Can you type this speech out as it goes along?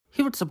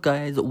Hey, what's up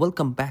guys,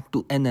 welcome back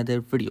to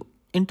another video.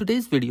 In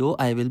today's video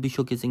I will be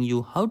showcasing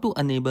you how to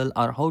enable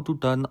or how to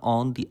turn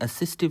on the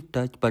assistive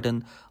touch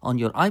button on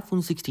your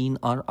iPhone 16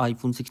 or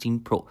iPhone 16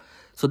 Pro.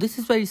 So this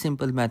is very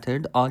simple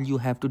method. All you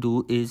have to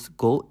do is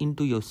go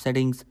into your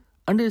settings.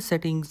 Under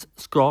settings,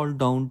 scroll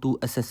down to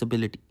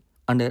accessibility.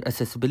 Under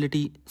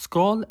accessibility,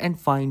 scroll and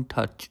find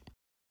touch.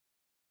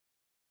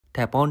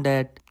 Tap on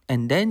that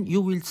and then you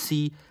will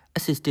see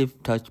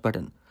assistive touch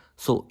button.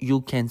 So you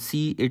can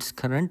see it's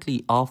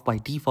currently off by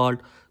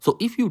default. So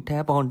if you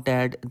tap on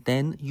that,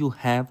 then you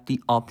have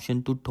the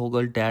option to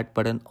toggle that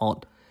button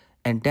on,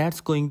 and that's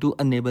going to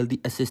enable the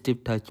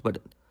assistive touch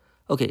button.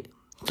 Okay,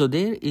 so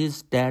there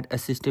is that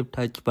assistive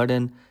touch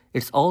button.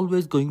 It's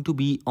always going to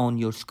be on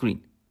your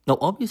screen. Now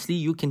obviously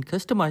you can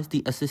customize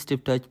the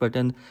assistive touch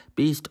button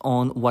based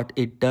on what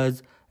it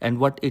does and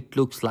what it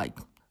looks like.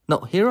 Now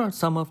here are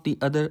some of the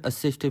other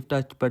assistive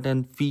touch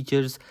button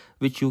features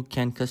which you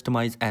can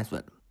customize as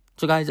well.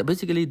 So guys,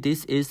 basically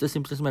this is the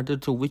simplest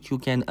method through which you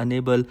can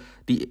enable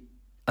the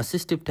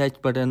assistive touch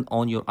button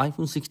on your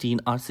iPhone 16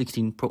 or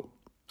 16 Pro.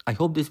 I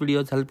hope this video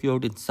has helped you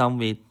out in some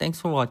way.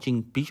 Thanks for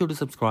watching. Be sure to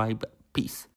subscribe. Peace.